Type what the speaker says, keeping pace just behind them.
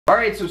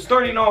Alright, so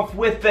starting off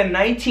with the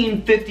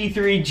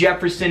 1953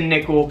 Jefferson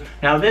nickel.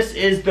 Now this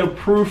is the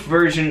proof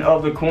version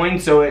of the coin,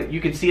 so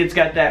you can see it's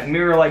got that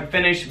mirror-like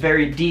finish,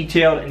 very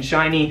detailed and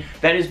shiny.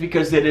 That is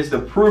because it is the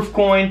proof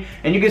coin.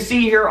 And you can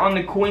see here on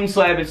the coin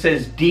slab it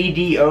says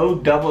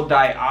DDO, double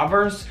die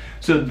obverse.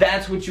 So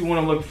that's what you want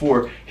to look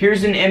for.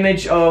 Here's an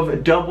image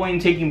of doubling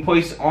taking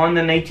place on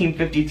the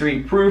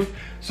 1953 proof.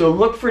 So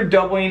look for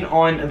doubling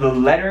on the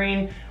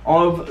lettering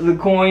of the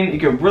coin. You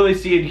can really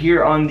see it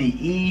here on the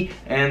E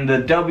and the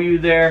W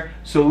there.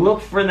 So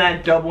look for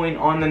that doubling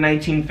on the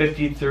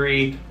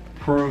 1953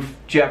 proof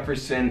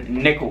Jefferson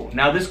nickel.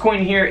 Now this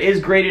coin here is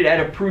graded at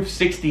a proof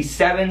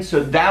 67,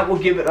 so that will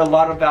give it a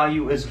lot of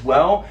value as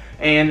well.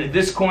 And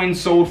this coin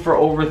sold for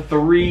over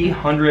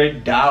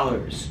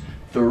 $300.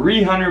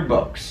 300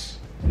 bucks.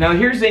 Now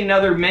here's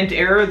another mint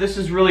error. This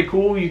is really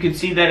cool. You can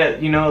see that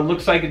it, it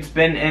looks like it's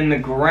been in the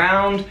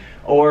ground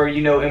or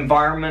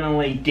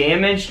environmentally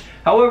damaged.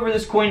 However,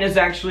 this coin is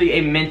actually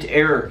a mint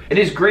error. It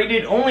is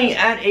graded only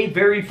at a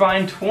very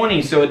fine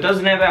 20, so it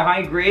doesn't have a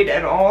high grade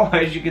at all.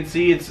 As you can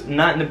see, it's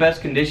not in the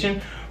best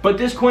condition. But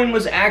this coin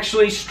was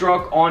actually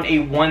struck on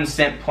a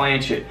 1-cent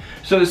planchet.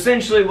 So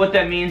essentially what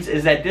that means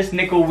is that this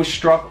nickel was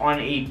struck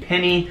on a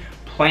penny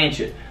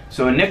planchet.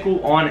 So a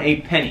nickel on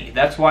a penny.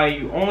 That's why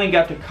you only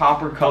got the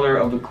copper color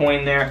of the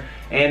coin there.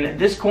 And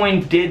this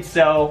coin did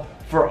sell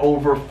for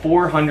over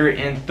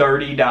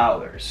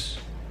 $430.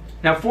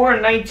 Now for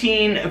a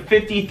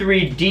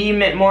 1953 D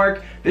mint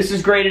mark, this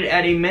is graded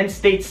at a mint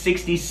state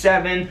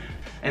 67.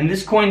 And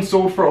this coin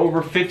sold for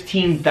over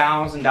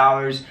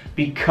 $15,000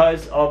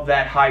 because of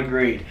that high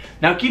grade.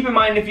 Now keep in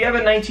mind, if you have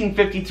a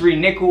 1953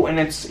 nickel and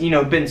it's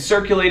been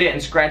circulated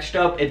and scratched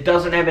up, it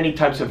doesn't have any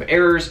types of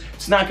errors,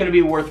 it's not going to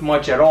be worth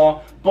much at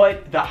all.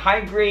 But the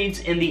high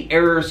grades and the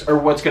errors are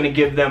what's going to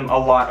give them a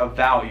lot of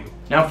value.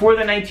 Now for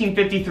the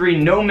 1953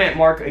 no mint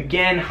mark,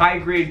 again, high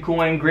grade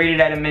coin graded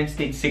at a mint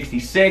state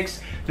 66.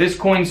 This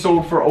coin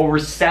sold for over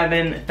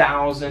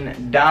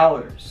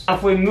 $7,000. Now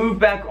if we move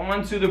back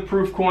onto the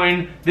proof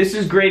coin, this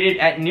is graded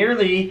at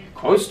nearly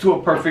close to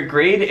a perfect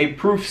grade, a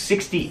proof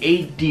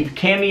 68 deep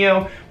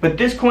cameo, but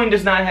this coin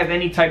does not have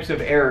any types of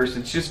errors.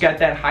 It's just got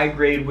that high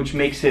grade, which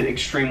makes it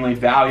extremely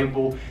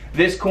valuable.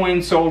 This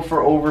coin sold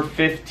for over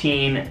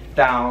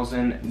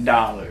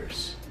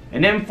 $15,000.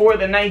 And then for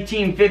the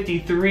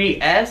 1953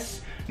 S,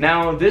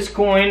 now this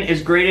coin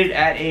is graded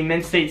at a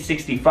mint state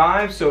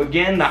 65, so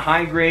again the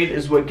high grade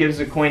is what gives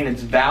the coin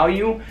its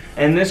value,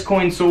 and this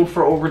coin sold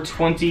for over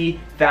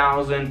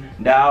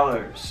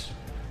 $20,000.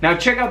 Now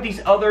check out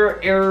these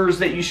other errors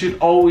that you should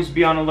always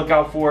be on the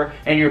lookout for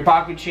in your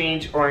pocket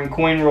change or in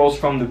coin rolls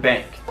from the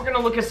bank. We're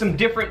gonna look at some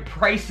different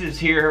prices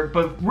here,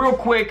 but real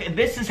quick,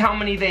 this is how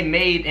many they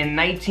made in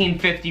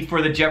 1950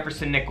 for the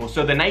Jefferson nickel.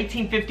 So the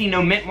 1950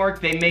 no mint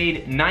mark, they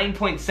made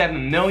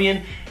 9.7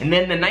 million, and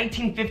then the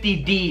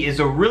 1950 D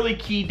is a really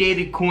key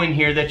dated coin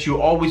here that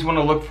you always want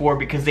to look for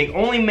because they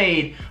only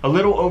made a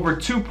little over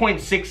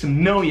 2.6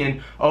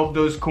 million of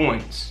those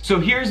coins.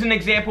 So here's an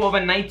example of a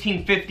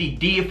 1950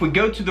 D. If we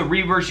go to the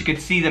reverse, you can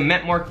see the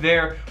mint mark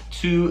there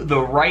to the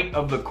right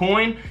of the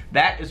coin.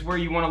 That is where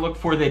you want to look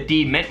for the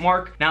D mint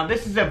mark. Now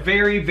this is a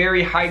very,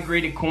 very high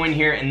graded coin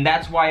here, and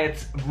that's why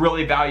it's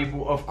really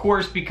valuable, of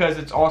course, because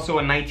it's also a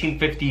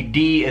 1950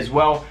 D as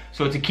well.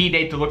 So it's a key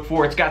date to look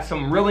for. It's got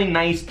some really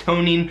nice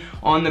toning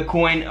on the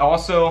coin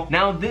also.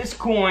 Now this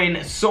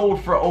coin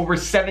sold for over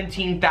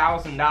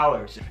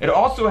 $17,000. It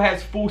also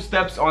has full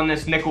steps on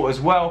this nickel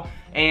as well,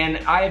 and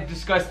I have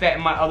discussed that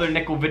in my other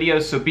nickel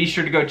videos, so be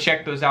sure to go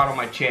check those out on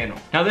my channel.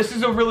 Now this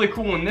is a really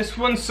cool one. This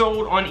one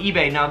sold on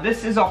eBay. Now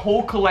this is a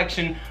whole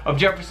collection of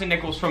Jefferson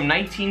nickels from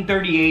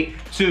 1938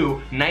 to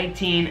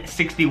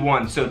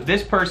 1961. So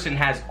this person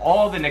has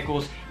all the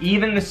nickels,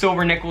 even the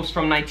silver nickels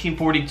from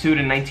 1942 to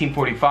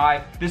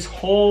 1945. This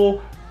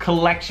whole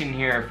collection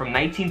here from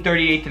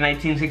 1938 to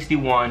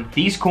 1961,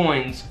 these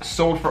coins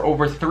sold for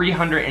over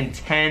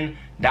 $310.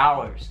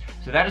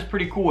 So that is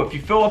pretty cool. If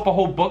you fill up a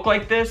whole book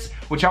like this,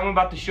 which I'm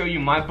about to show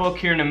you my book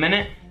here in a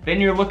minute, then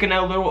you're looking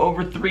at a little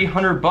over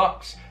 300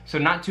 bucks. So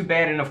not too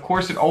bad, and of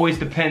course it always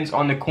depends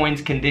on the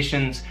coin's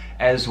conditions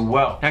as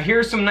well. Now here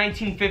are some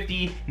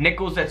 1950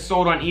 nickels that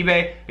sold on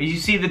eBay. As you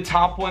see the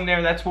top one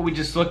there, that's what we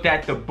just looked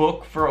at, the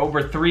book, for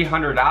over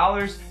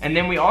 $300. And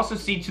then we also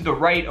see to the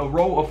right a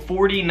row of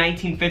 40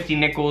 1950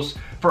 nickels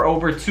for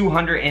over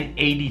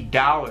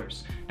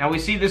 $280. Now we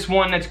see this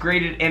one that's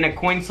graded in a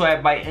coin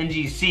slab by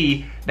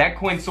NGC. That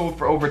coin sold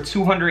for over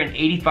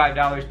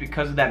 $285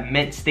 because of that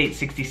mint state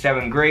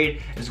 67 grade,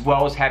 as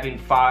well as having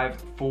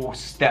 5 full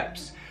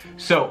steps.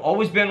 So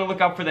always be on the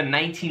lookout for the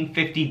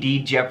 1950 D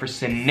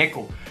Jefferson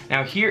nickel.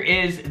 Now here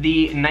is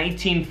the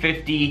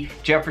 1950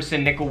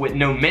 Jefferson nickel with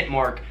no mint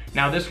mark.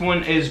 Now this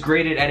one is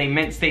graded at a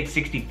mint state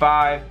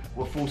 65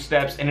 with full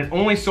steps, and it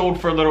only sold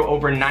for a little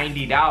over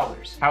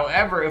 $90.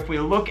 However, if we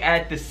look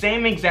at the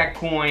same exact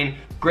coin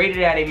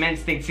graded at a mint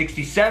state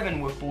 67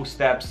 with full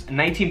steps, a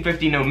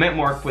 1950 no mint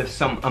mark with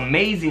some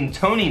amazing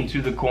toning to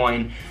the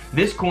coin,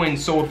 this coin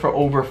sold for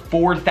over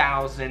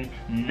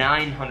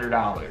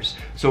 $4,900.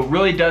 So it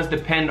really does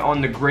depend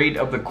on the grade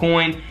of the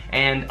coin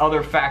and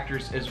other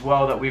factors as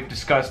well that we've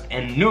discussed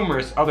in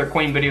numerous other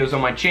coin videos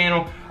on my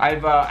channel.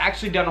 I've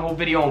actually done a whole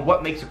video on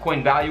what makes a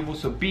coin valuable,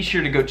 so be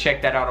sure to go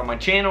check that out on my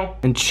channel.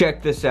 And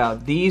check this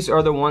out. These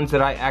are the ones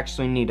that I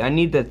actually need. I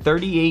need the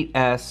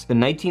 38S, the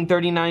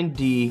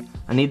 1939D,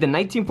 I need the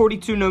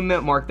 1942 no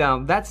mint mark. Now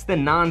that's the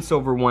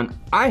non-silver one.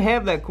 I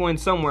have that coin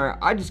somewhere,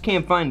 I just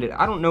can't find it.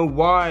 I don't know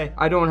why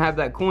I don't have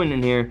that coin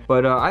in here,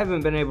 but I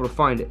haven't been able to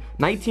find it.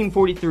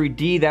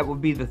 1943D, that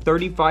would be the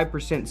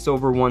 35%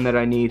 silver one that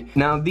I need.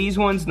 Now these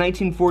ones,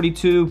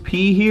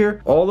 1942P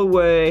here, all the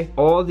way,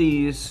 all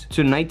these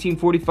to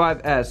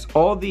 1945S,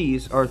 all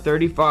these are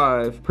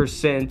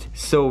 35%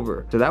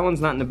 silver. So that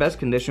one's not in the best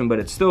condition, but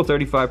it's still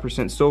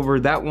 35% silver.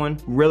 That one,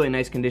 really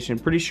nice condition.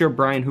 Pretty sure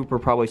Brian Hooper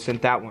probably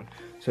sent that one.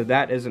 So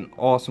that is an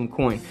awesome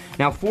coin.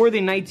 Now for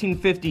the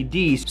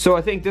 1950D, so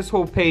I think this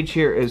whole page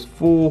here is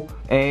full,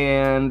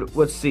 and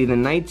let's see, the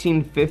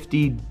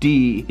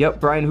 1950D. Yep,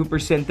 Brian Hooper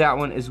sent that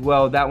one as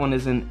well. That one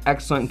is in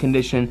excellent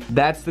condition.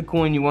 That's the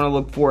coin you want to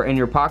look for in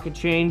your pocket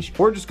change,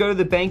 or just go to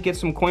the bank, get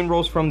some coin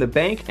rolls from the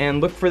bank, and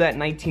look for that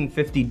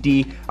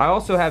 1950D. I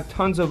also have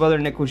tons of other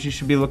nickels you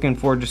should be looking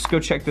for. Just go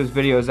check those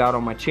videos out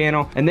on my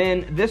channel. And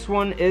then this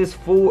one is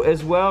full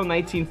as well,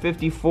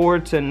 1954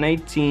 to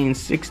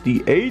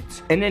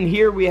 1968. And then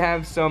here we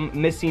have some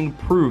missing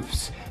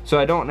proofs. So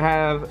I don't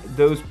have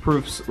those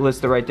proofs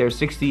listed right there.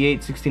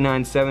 68,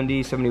 69,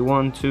 70,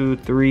 71, 2,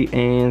 3,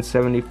 and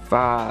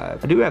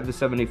 75. I do have the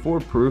 74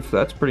 proof.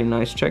 That's pretty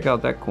nice. Check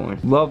out that coin.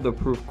 Love the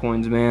proof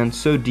coins, man.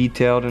 So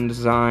detailed in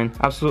design.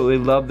 Absolutely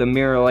love the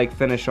mirror-like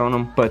finish on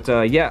them. But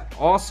yeah,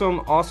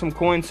 awesome, awesome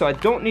coins. So I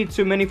don't need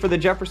too many for the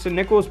Jefferson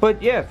nickels.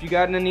 But yeah, if you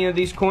got any of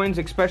these coins,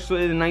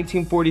 especially the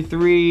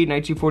 1943,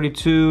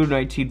 1942,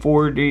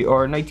 1940,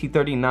 or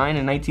 1939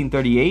 and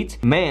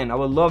 1938, man, I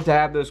would love to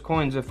have those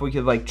coins if we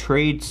could like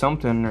trade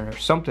something or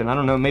something. I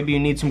don't know, maybe you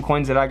need some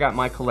coins that I got in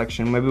my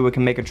collection. Maybe we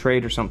can make a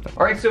trade or something.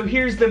 Alright, so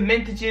here's the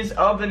mintages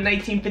of the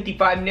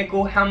 1955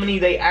 nickel, how many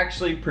they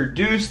actually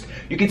produced.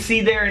 You can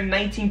see there in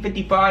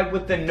 1955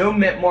 with the no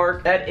mint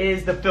mark, that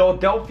is the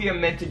Philadelphia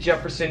minted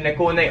Jefferson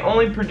nickel, and they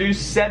only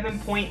produced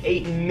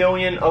 7.8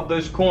 million of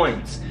those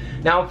coins.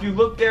 Now if you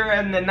look there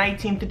in the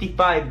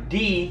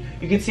 1955D,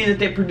 you can see that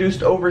they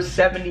produced over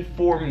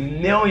 74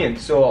 million,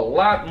 so a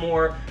lot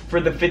more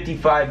for the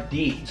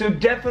 55D. So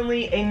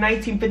definitely a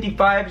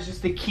 1955 is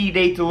just the key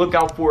date to look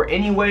out for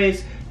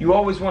anyways. You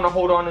always want to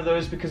hold on to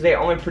those because they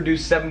only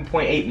produce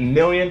 7.8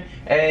 million,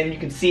 and you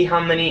can see how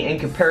many in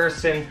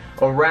comparison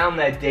around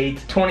that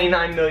date,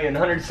 29 million,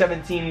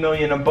 117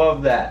 million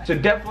above that. So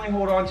definitely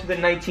hold on to the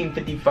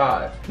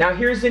 1955. Now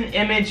here's an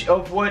image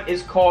of what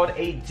is called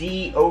a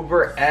D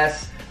over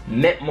S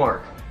mint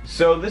mark.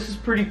 So this is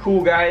pretty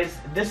cool, guys.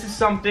 This is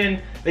something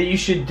that you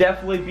should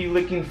definitely be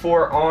looking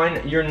for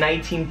on your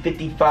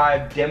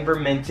 1955 Denver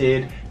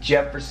minted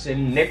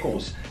Jefferson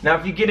nickels. Now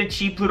if you get a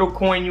cheap little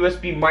coin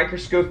USB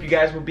microscope, you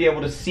guys will be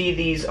able to see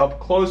these up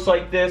close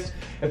like this.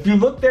 If you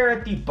look there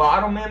at the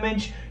bottom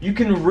image, you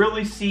can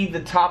really see the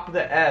top of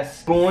the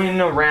S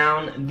going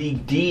around the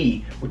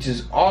D, which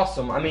is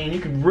awesome. I mean, you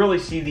can really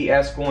see the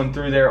S going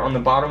through there on the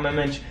bottom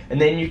image,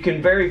 and then you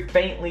can very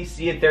faintly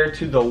see it there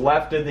to the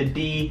left of the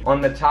D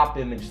on the top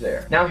image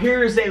there. Now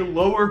here is a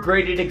lower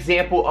graded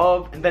example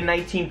of the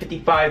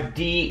 1955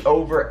 D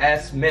over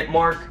S mint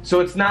mark. So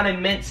it's not a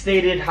mint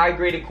stated high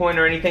graded coin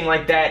or anything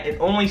like that. It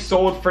only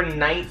sold for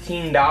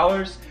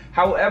 $19.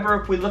 However,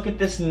 if we look at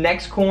this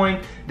next coin,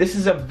 this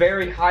is a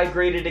very high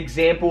graded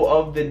example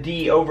of the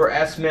D over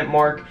S mint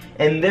mark,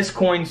 and this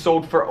coin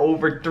sold for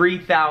over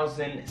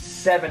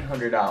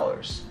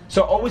 $3,700.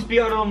 So always be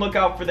on the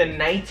lookout for the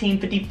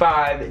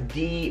 1955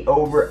 D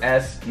over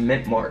S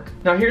mint mark.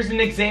 Now here's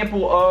an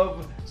example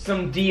of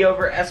some D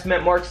over S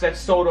mint marks that's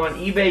sold on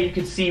eBay. You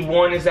can see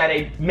one is at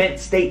a mint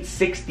state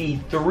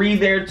 63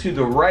 there to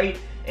the right,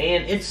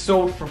 and it's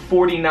sold for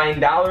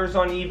 $49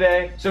 on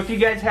eBay. So if you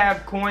guys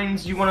have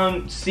coins you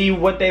want to see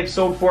what they've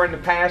sold for in the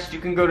past, you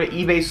can go to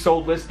eBay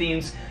sold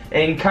listings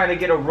and kind of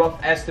get a rough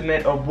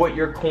estimate of what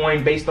your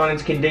coin, based on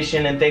its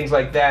condition and things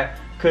like that,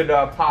 could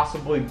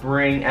possibly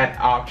bring at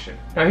auction.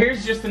 Now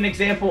here's just an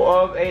example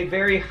of a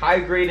very high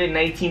graded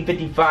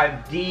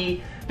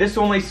 1955D. This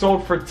only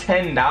sold for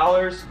 $10.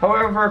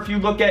 However, if you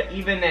look at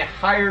even a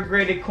higher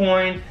graded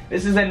coin,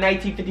 this is a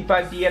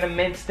 1955D at a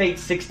mint state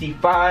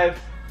 65.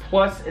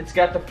 Plus, it's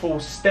got the full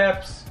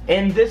steps.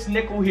 And this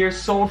nickel here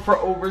sold for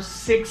over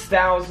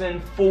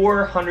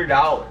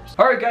 $6,400.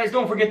 Alright guys,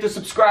 don't forget to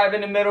subscribe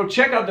in the middle.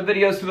 Check out the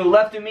videos to the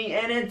left of me.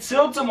 And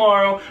until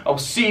tomorrow, I'll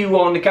see you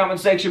all in the comment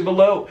section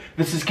below.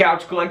 This is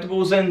Couch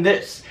Collectibles, and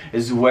this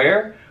is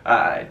where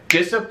I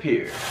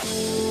disappear.